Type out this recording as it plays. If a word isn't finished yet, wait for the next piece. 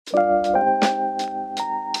Okay,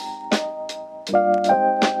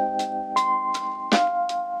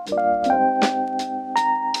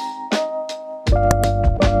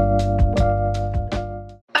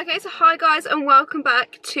 so hi guys and welcome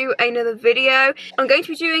back to another video. I'm going to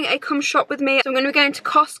be doing a come shop with me. So I'm going to be going to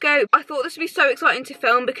Costco. I thought this would be so exciting to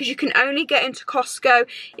film because you can only get into Costco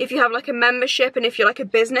if you have like a membership and if you're like a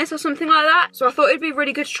business or something like that. So I thought it'd be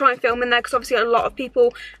really good to try and film in there because obviously a lot of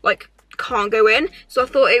people like can't go in, so I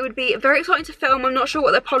thought it would be very exciting to film. I'm not sure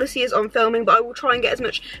what their policy is on filming, but I will try and get as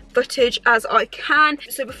much footage as I can.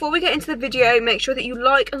 So before we get into the video, make sure that you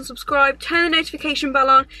like and subscribe, turn the notification bell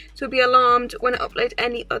on so you'll be alarmed when I upload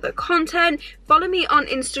any other content. Follow me on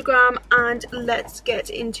Instagram and let's get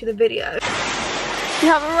into the video. We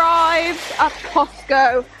have arrived at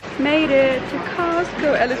Costco. Made it to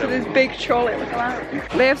Costco. Ellis with this big trolley, look at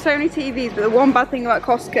that. They have so many TVs, but the one bad thing about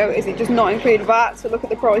Costco is it does not include VAT, so look at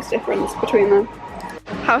the price difference between them.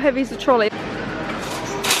 How heavy is the trolley?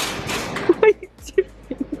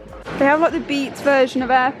 They have like the Beats version of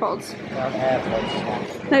AirPods.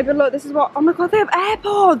 No, but look, this is what, oh my god, they have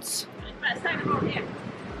AirPods!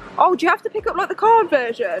 Oh, do you have to pick up like the card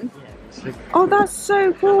version? Oh, that's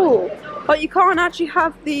so cool. Like you can't actually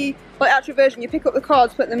have the like actual version, you pick up the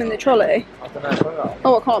cards, put them in the trolley.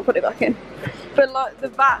 Oh, I can't put it back in. But like the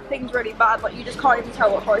VAT thing's really bad, like you just can't even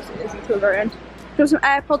tell what price it is until the very end. There's some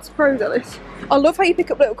AirPods Pro though. I love how you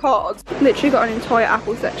pick up little cards. Literally got an entire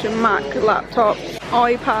Apple section, Mac, laptop,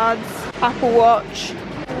 iPads, Apple Watch.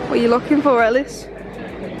 What are you looking for, Ellis?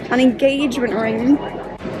 An engagement ring.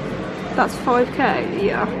 That's 5k,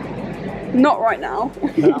 yeah. Not right now.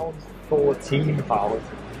 14,000.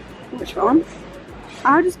 Which one?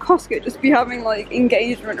 How does Costco just be having like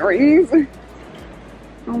engagement rings?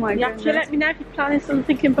 Oh my god. You have to let me know if you're planning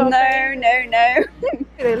something in Bombay. No.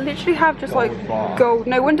 They literally have just gold like bar. Gold.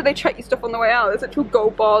 No wonder they check your stuff on the way out. There's actual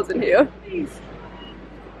gold bars in here. Please.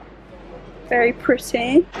 Very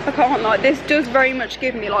pretty. I can't lie, this does very much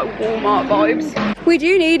give me like Walmart vibes. We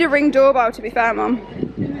do need a Ring doorbell to be fair, Mum.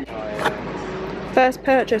 First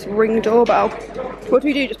purchase, Ring doorbell. What do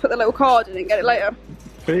we do? Just put the little card in and get it later?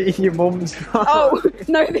 Put it in your mum's car. Oh,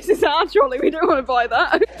 no, this is our trolley. We don't want to buy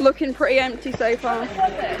that. Looking pretty empty so far.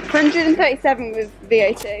 137 with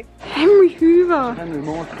VAT. Henry Hoover.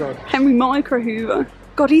 Henry Micro Hoover.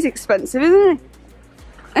 God, he's expensive, isn't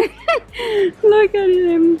he? Look at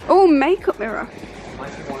him. Oh, makeup mirror.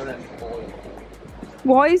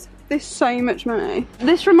 Why is this so much money?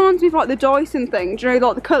 This reminds me of like the Dyson thing. Do you know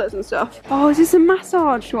like the colours and stuff? Oh, is this a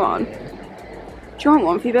massage one? Do you want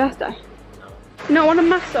one for your birthday? You don't want a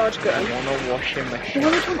massage gun? I want a washing machine. Why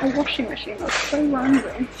would you want a washing machine? That's so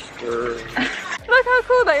random. Look how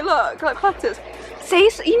cool they look, like platters. See,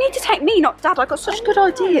 so you need to take me, not Dad. I got such good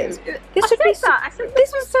ideas. This would be that.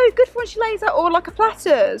 This was so good for when she lays out all like a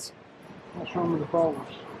platters. What's wrong with the bowls?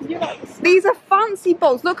 These are fancy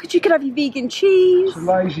bowls. Look, you could have your vegan cheese. It's a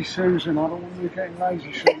Lazy Susan. I don't want you getting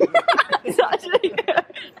Lazy Susan. It's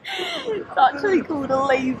actually called a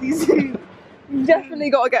Lazy Susan. Definitely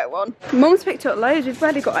got to get one. Mum's picked up loads, we've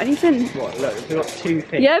barely got anything. What, look, we've got 2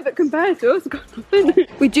 things. Yeah, but compared to us, we've got nothing.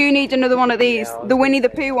 We do need another one of these. Yeah, the Winnie the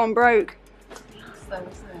Pooh one broke.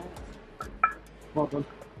 Well done.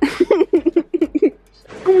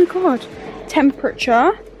 Oh my god.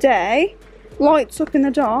 Temperature, day, lights up in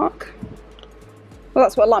the dark. Well,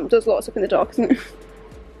 that's what a lamp does, lights up in the dark, isn't it?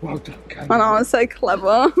 Well done, Kate. I know, it's so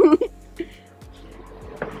clever.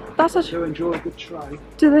 That's a... Do enjoy a good tray.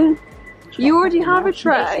 Do they? You already have a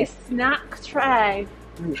tray. It's a snack tray.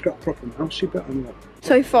 It's got a proper mousey bit on it.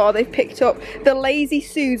 So far they've picked up the Lazy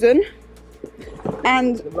Susan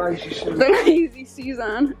and The Lazy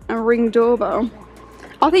Susan and Ring doorbell.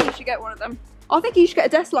 I think you should get one of them. I think you should get a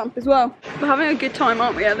desk lamp as well. We're having a good time,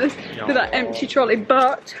 aren't we, Ellis? With that empty trolley,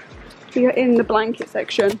 but we are in the blanket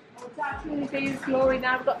section. It's actually being glory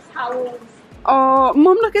now. We've got towels. Oh,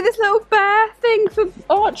 Mum, look at this little bear thing for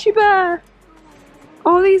Archie Bear.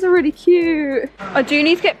 Oh, these are really cute. I do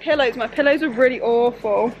need to get pillows. My pillows are really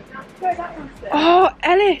awful. Oh,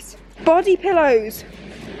 Ellis, body pillows.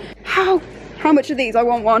 How much are these? I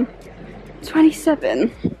want one.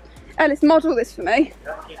 27. Ellis, model this for me.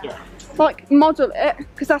 Like, model it,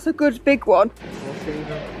 because that's a good big one.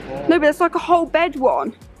 No, but it's like a whole bed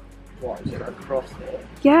one. What, is it across it?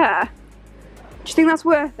 Yeah. Do you think that's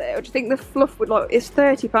worth it? Or do you think the fluff would like, it's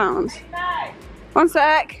 £30? One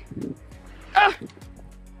sec.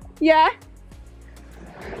 Yeah.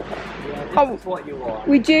 Oh, is what you want.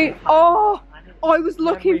 We do. Oh, I was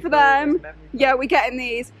looking for them. Yeah, we're getting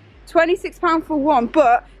these. £26 for one,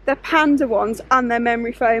 but they're panda ones and they're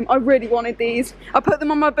memory foam. I really wanted these. I put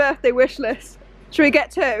them on my birthday wish list. Should we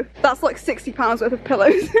get 2? That's like £60 worth of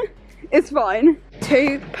pillows. It's fine.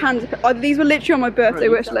 2 panda. Oh, these were literally on my birthday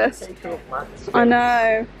wish list. I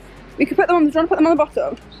know. We could put them on. Do you want to put them on the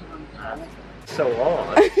bottom? So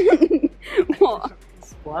hard. What?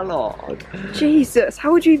 It's well hard. Jesus,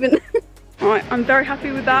 how would you even? Alright, I'm very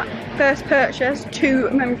happy with that. First purchase, 2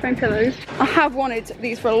 memory foam pillows. I have wanted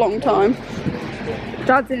these for a long time.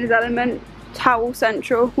 Dad's in his element. Towel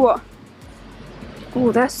central. What?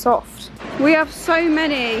 Oh, they're soft. We have so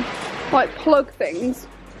many like plug things.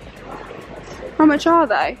 How much are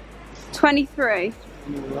they? 23.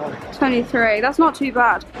 23. That's not too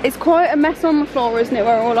bad. It's quite a mess on the floor, isn't it,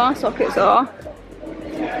 where all our sockets are?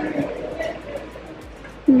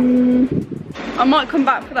 I might come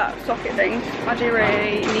back for that socket thing. I do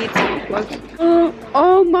really need some plugs.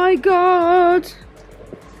 Oh my god!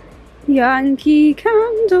 Yankee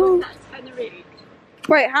Candle.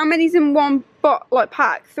 Wait, how many's in one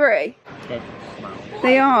pack? 3?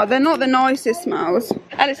 They are. They're not the nicest smells.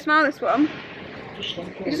 Ellis, smell this one.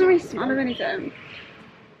 It doesn't really smell of anything.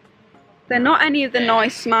 They're not any of the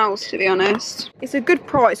nice smells, to be honest. It's a good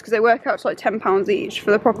price because they work out to like £10 each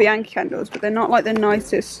for the proper Yankee candles, but they're not like the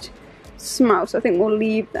nicest smell, so I think we'll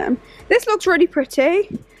leave them. This looks really pretty.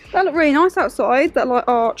 That look really nice outside, that like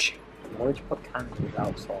arch. Why would you put candles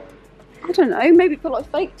outside? I don't know, maybe put like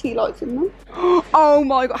fake tea lights in them. Oh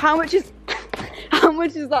my god, how much is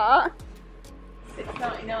that?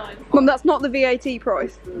 £6.99. Mum, that's not the VAT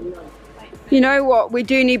price. You know what? We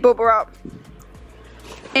do need bubble wrap.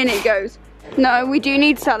 In it goes. No, we do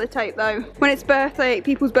need sellotape though. When it's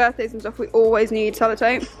people's birthdays and stuff, we always need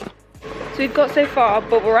sellotape. So we've got so far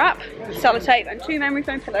bubble wrap, sellotape, and 2 memory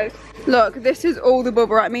foam pillows. Look, this is all the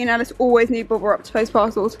bubble wrap. Me and Alice always need bubble wrap to post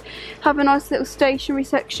parcels. Have a nice little stationery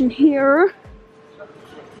section here.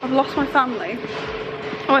 I've lost my family.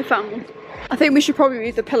 Oh, my family. I think we should probably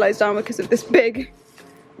move the pillows down because of this big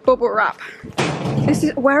bubble wrap.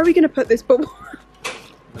 Where are we going to put this bubble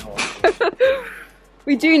wrap?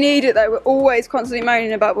 We do need it though. We're always constantly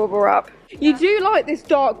moaning about bubble wrap. You do like this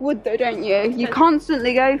dark wood though, don't you? You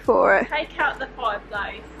constantly go for it. Take out the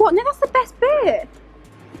fireplace. What? No, that's the best bit.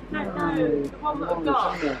 No, the one that I've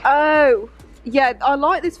got. Oh, yeah, I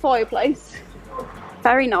like this fireplace.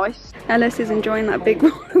 Very nice. Ellis is enjoying that big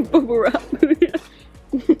bubble wrap.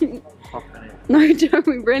 No, don't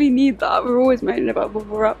we really need that? We're always moaning about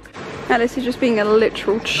bubble wrap. Ellis is just being a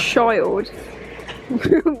literal child.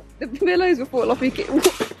 The pillows will fall off.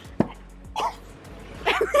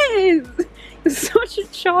 You're such a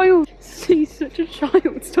child. He's such a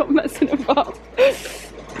child. Stop messing about.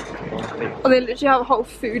 Oh, they literally have a whole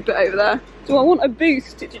food bit over there. Do I want a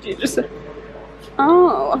boost? Did you just say?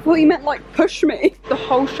 Oh, I thought you meant like push me. The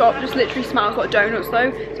whole shop just literally smells like donuts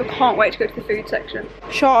though, so I can't wait to go to the food section.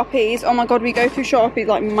 Sharpies. Oh my god, we go through Sharpies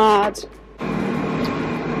like mad. Oh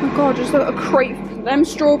my god, just a crate. Them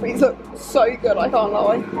strawberries look so good, I can't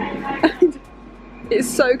lie. It's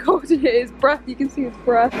so cold in here, his breath, you can see his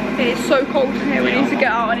breath. It is so cold in here, we need to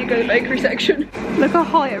get out and go to the bakery section. Look how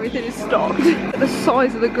high everything is stocked. The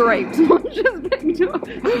size of the grapes Mum just picked up.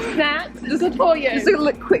 Snacks, it's good for you. Just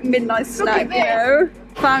a quick midnight snack, you know.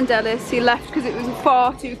 Found Ellis, he left because it was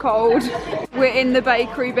far too cold. We're in the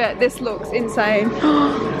bakery bit, this looks insane.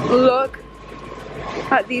 Look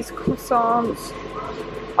at these croissants.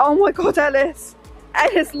 Oh my god, Ellis.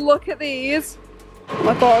 Ellis, look at these. Oh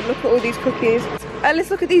my god, look at all these cookies. Ellis,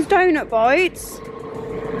 look at these donut bites.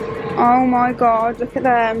 Oh my god, look at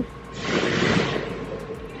them.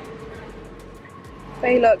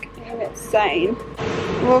 They look insane.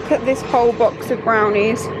 Look at this whole box of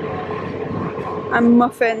brownies and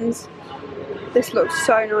muffins. This looks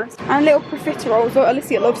so nice. And little profiteroles. Oh,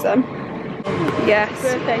 Alicia loves them. Yes.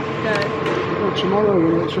 Birthday to Well,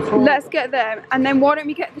 tomorrow when it's a fall. Let's get them. And then why don't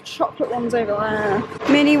we get the chocolate ones over there?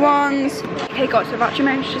 Mini ones. Okay guys, so I've actually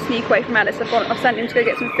managed to sneak away from Ellis. I've sent him to go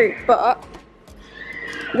get some food. But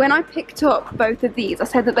when I picked up both of these, I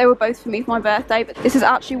said that they were both for me for my birthday, but this is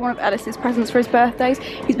actually one of Ellis's presents for his birthdays.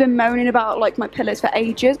 He's been moaning about like my pillows for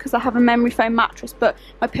ages because I have a memory foam mattress, but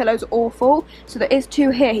my pillow's awful. So there is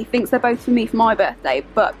 2 here. He thinks they're both for me for my birthday,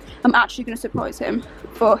 but I'm actually going to surprise him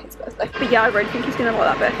for his birthday. But yeah, I really think he's going to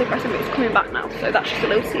like that birthday present, but it's coming back now, so that's just a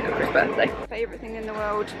little secret for his birthday. Favourite thing in the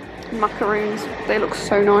world, macaroons. They look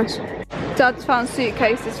so nice. Dad's found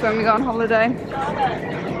suitcases when we go on holiday.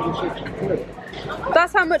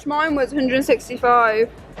 That's how much mine was, 165.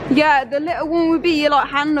 Yeah, the little one would be your like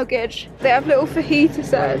hand luggage. They have little fajita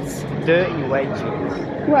sets. Dirty wedges.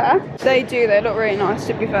 Where? They do, they look really nice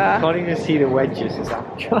to be fair. Can't even see the wedges as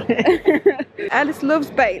I'm trying. Ellis loves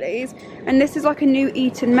Baileys, and this is like a new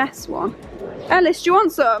Eton Mess one. Ellis, do you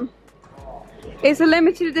want some? It's a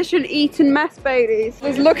limited edition Eton Mess Baileys.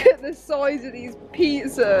 Just look at the size of these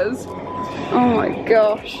pizzas. Oh my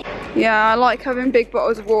gosh. Yeah, I like having big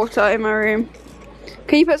bottles of water in my room.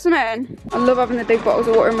 Can you put some in? I love having the big bottles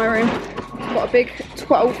of water in my room. I've got a big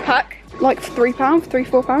 12 pack, like £3,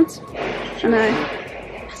 £4. I know.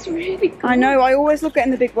 That's really good. I know, I always love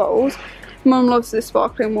getting the big bottles. Mum loves this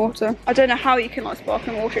sparkling water. I don't know how you can like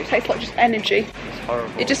sparkling water, it tastes like just energy. It's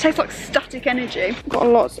horrible. It just tastes like static energy. Got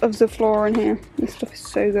lots of the flour in here. This stuff is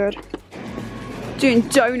so good. Doing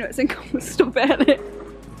donuts and stop it, Elliot.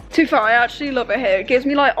 Too far, I actually love it here. It gives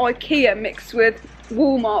me like IKEA mixed with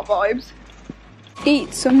Walmart vibes.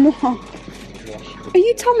 Eat some more. Are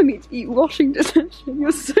you telling me to eat washing detergent?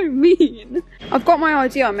 You're so mean. I've got my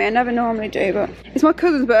ID on me, I never normally do, but it's my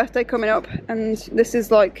cousin's birthday coming up and this is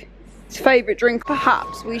like his favourite drink.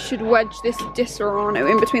 Perhaps we should wedge this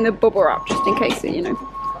Disaronno in between the bubble wrap just in case it, you know,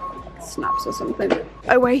 snaps or something.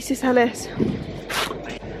 Oasis Ellis.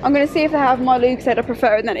 I'm going to see if they have my Lucozade I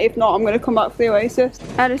prefer, and then if not, I'm going to come back for the Oasis.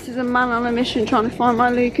 Ellis is a man on a mission trying to find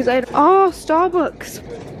my Lucozade. Oh, Starbucks.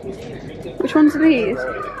 Which ones are these?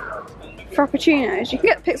 Frappuccinos. You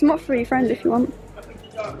can pick some up for your friend if you want.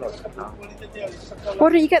 Why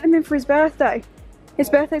don't you get them in for his birthday? His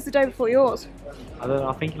birthday's the day before yours. I don't know,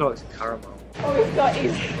 I think he likes caramel. Oh, he's got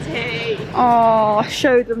his tea. Oh,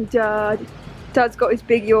 show them Dad. Dad's got his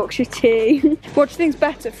big Yorkshire tea. What do you think's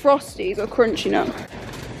better, Frosties or Crunchy Nut?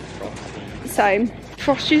 Same.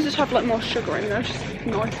 Frosties just have like more sugar in there, just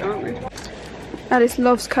nice, aren't they? Alice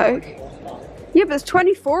loves Coke. Yeah, but there's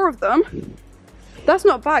 24 of them. That's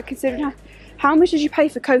not bad considering how much did you pay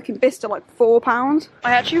for Coke in Bicester? Like £4?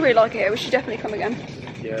 I actually really like it here, we should definitely come again.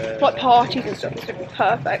 Yeah. Like parties and stuff, it's gonna be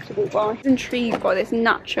perfect to walk by. I'm intrigued by this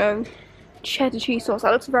nacho cheddar cheese sauce,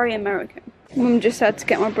 that looks very American. Mum just said to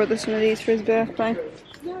get my brother some of these for his birthday.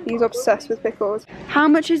 He's obsessed with pickles. How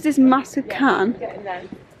much is this massive can?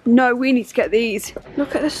 No, we need to get these.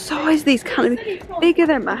 Look at the size of these cans, bigger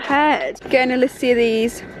than my head. Getting a list of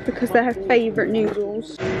these because they're her favourite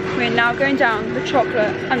noodles. We're now going down the chocolate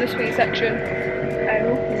and the sweet section.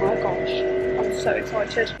 Oh my gosh, I'm so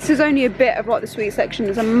excited. This is only a bit of like the sweet section,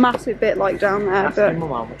 there's a massive bit like down there. Ask But Mum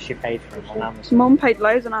how much she paid for them on Amazon. Mum paid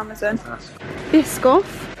loads on Amazon.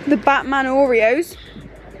 Biscoff, the Batman Oreos.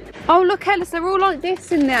 Oh look Ellis, they're all like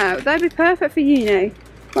this in there. They'd be perfect for uni.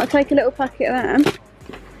 Might take a little packet of them.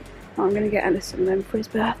 Oh, I'm going to get Ellis some of them for his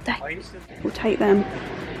birthday. We'll take them,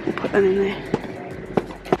 we'll put them in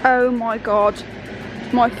there. Oh my god,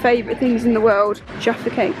 my favourite things in the world, Jaffa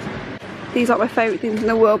cakes. These are my favourite things in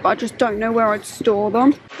the world, but I just don't know where I'd store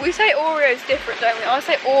them. We say Oreos different, don't we? I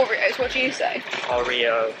say Oreos, what do you say?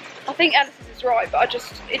 Oreo. I think Alice's is right, but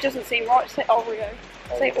it doesn't seem right to say Oreo.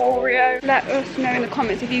 Say Oreo. Let us know in the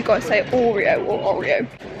comments if you guys say Oreo or Oreo.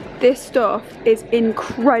 This stuff is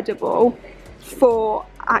incredible for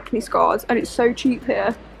acne scars and it's so cheap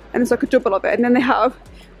here, and it's like a double of it. And then they have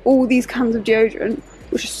all these cans of deodorant,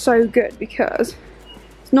 which is so good because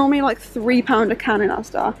it's normally like £3 a can in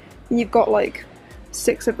Asda, and you've got like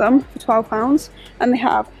 6 of them for £12. And they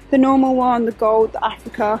have the normal one, the gold, the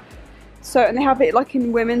Africa. So, and they have it like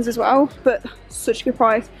in women's as well, but such a good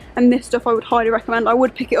price. And this stuff I would highly recommend. I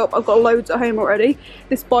would pick it up, I've got loads at home already.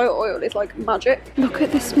 This bio oil is like magic. Look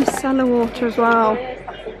at this micellar water as well.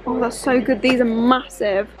 Oh, that's so good. These are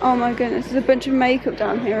massive. Oh my goodness, there's a bunch of makeup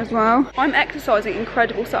down here as well. I'm exercising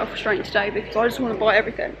incredible self-restraint today because I just want to buy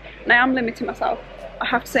everything. And I am limiting myself. I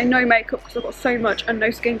have to say no makeup because I've got so much, and no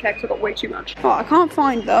skincare because I've got way too much. Oh, I can't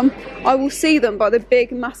find them. I will see them by the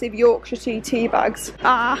big massive Yorkshire tea bags.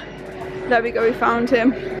 Ah, there we go, we found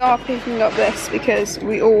him. We are picking up this because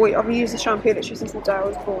I've used the shampoo literally since the day I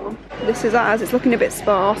was born. This is ours. It's looking a bit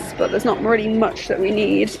sparse, but there's not really much that we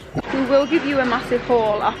need. We will give you a massive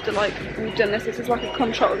haul after like we've done this. This is like a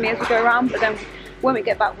come shot with me as we go around, but then when we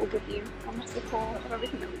get back we'll give you a massive haul of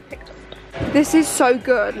everything that we picked up. This is so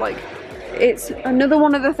good. Like, it's another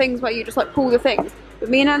one of the things where you just like pull the things. But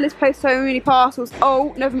me and Alice post so many parcels.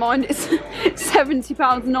 Oh, never mind, it's £70,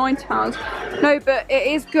 £90. No, but it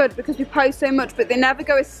is good because we post so much, but they never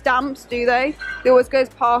go as stamps, do they? They always go as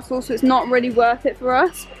parcels, so it's not really worth it for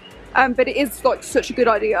us. But it is like such a good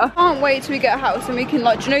idea. Can't wait till we get a house and we can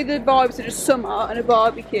like, do you know the vibes of just summer and a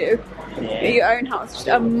barbecue? Yeah. At your own house, just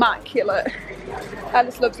immaculate.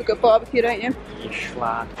 Alice loves a good barbecue, don't you?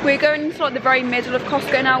 We're going into like the very middle of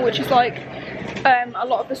Costco now, which is like a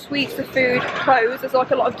lot of the sweets, the food, clothes. There's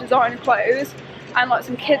like a lot of designer clothes and like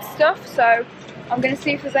some kids stuff. So I'm going to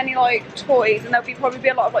see if there's any like toys, and there'll probably be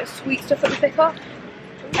a lot of like sweet stuff that we pick up.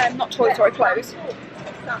 Not toys, sorry, clothes.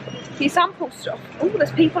 You sample stuff. Oh,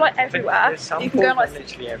 there's people like everywhere. You can go like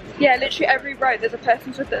literally everywhere. yeah, literally every road there's a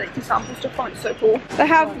person stuff that you can sample stuff on. It's so cool. They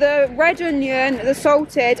have the red onion, the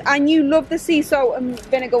salted, and you love the sea salt and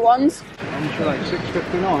vinegar ones. I'm sure like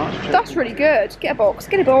 $6.59. That's cheap. That's really good. Get a box.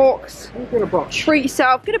 Get a box. Get a box. Treat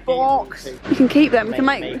yourself. Get a box. You can keep them. We can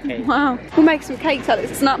make. Wow. We'll make some cakes out of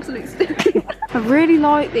this. It's an absolute stick. I really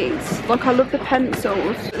like these. Like I love the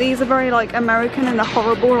pencils. These are very like American and they're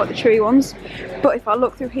horrible, like the chewy ones. But if I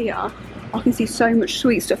look through here, I can see so much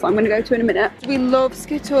sweet stuff I'm going to go to in a minute. We love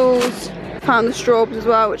Skittles. Found the strawberries as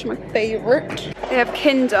well, which are my favourite. They have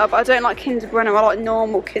Kinder, but I don't like Kinder Bueno. I like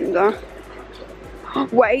normal Kinder.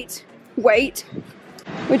 Wait.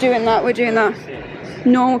 We're doing that.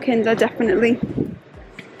 Normal Kinder, definitely.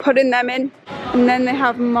 Putting them in. And then they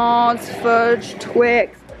have Mars, Fudge,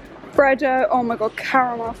 Twix, Freddo. Oh my god,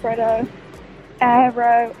 caramel Freddo.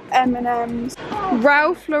 Aero, M&M's,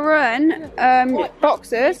 Ralph Lauren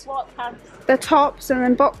boxers. They're tops and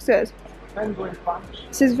then boxers.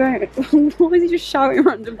 This is very. Why is he just shouting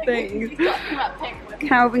random things?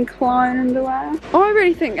 Calvin Klein underwear. Oh, I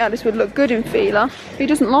really think Alice would look good in Fila. He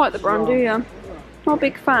doesn't like the brand, do you? Not a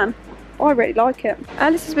big fan. Oh, I really like it.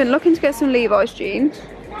 Alice has been looking to get some Levi's jeans.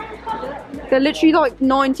 They're literally like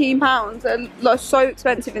 £19. They're like so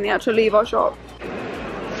expensive in the actual Levi's shop.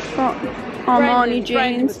 Armani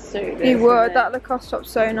jeans. You would. That Lacoste top's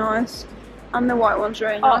so nice. And the white one's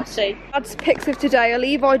really nice. Dad's picks of today are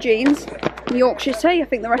Levi jeans, Yorkshire tea. I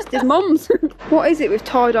think the rest is mum's. What is it with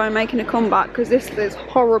tie-dye making a comeback? Because this is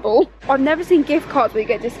horrible. I've never seen gift cards where you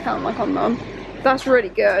get discount like on them. That's really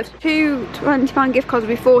good. Two £20 gift cards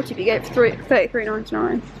would be 40 if you get it for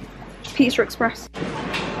 $33.99. Pizza Express.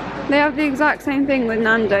 They have the exact same thing with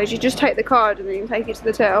Nando's. You just take the card and then you can take it to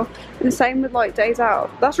the till. And the same with like Days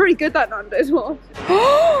Out. That's really good, that Nando's one.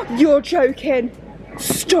 You're joking.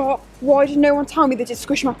 Stop. Why did no one tell me they did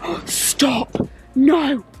Squishmallows? Stop.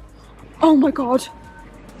 No. Oh my god.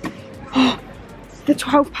 They're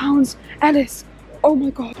 £12. Ellis. Oh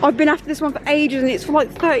my god. I've been after this one for ages and it's for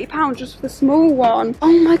like £30 just for the small one.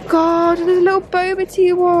 Oh my god, there's a little boba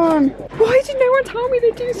tea one. Why did no one tell me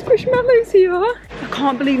they do Squishmallows here? I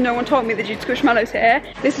can't believe no one told me they do Squishmallows here.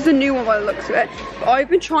 This is a new one by the looks of it. But I've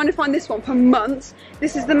been trying to find this one for months.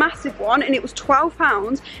 This is the massive one and it was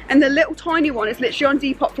 £12 and the little tiny one is literally on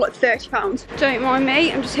Depop for like £30. Don't mind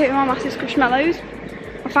me, I'm just hitting my massive Squishmallows.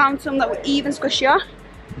 I found some that were even squishier.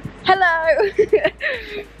 Hello!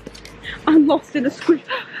 I'm lost in a squish.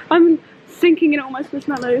 I'm sinking in all my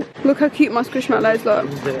Squishmallows. Look how cute my Squishmallows look.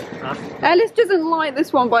 Ellis doesn't like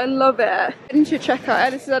this one, but I love it. I need to check out.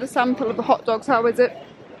 Ellis has had a sample of the hot dogs. How is it?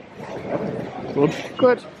 Good.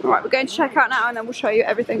 Good. Alright, we're going to check out now and then we'll show you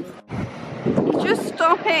everything. Just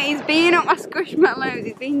stop it. He's being up my Squishmallows.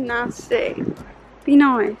 He's being nasty. Be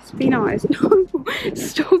nice. Be nice. No,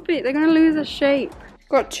 stop it. They're going to lose their shape.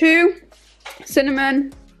 Got 2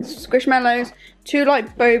 cinnamon Squishmallows. 2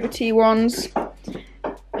 like boba tea ones,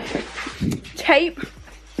 tape,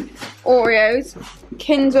 Oreos,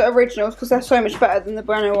 Kinder Originals because they're so much better than the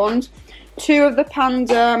Bueno ones, 2 of the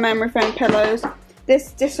Panda memory foam pillows,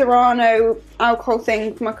 this Disaronno alcohol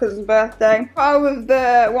thing for my cousin's birthday, 5 of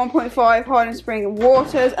the 1.5 Highland Spring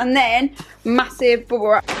waters, and then massive bubble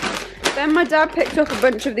wrap. Then my dad picked up a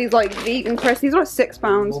bunch of these like vegan crisps. These are like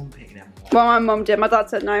 £6. Well, my mum did. My dad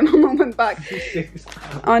said no. My mum went back.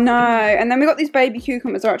 I know. And then we got these baby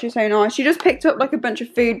cucumbers. They're actually so nice. She just picked up like a bunch of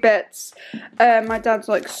food bits. My dad's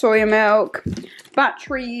like soya milk,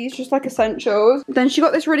 batteries, just like essentials. Then she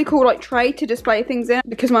got this really cool like tray to display things in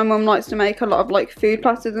because my mum likes to make a lot of like food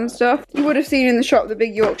plasters and stuff. You would have seen in the shop the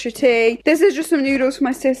big Yorkshire tea. This is just some noodles for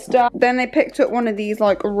my sister. Then they picked up one of these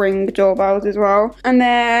like ring doorbells as well. And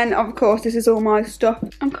then of course this is all my stuff.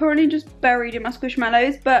 I'm currently just buried in my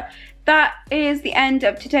Squishmallows, but that is the end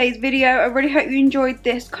of today's video. I really hope you enjoyed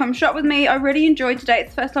this come shop with me. I really enjoyed today.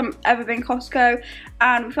 It's the first time I've ever been Costco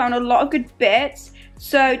and we found a lot of good bits.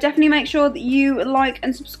 So definitely make sure that you like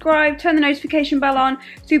and subscribe, turn the notification bell on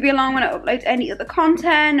so you'll be along when I upload any other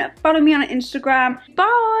content. Follow me on Instagram.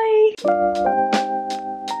 Bye!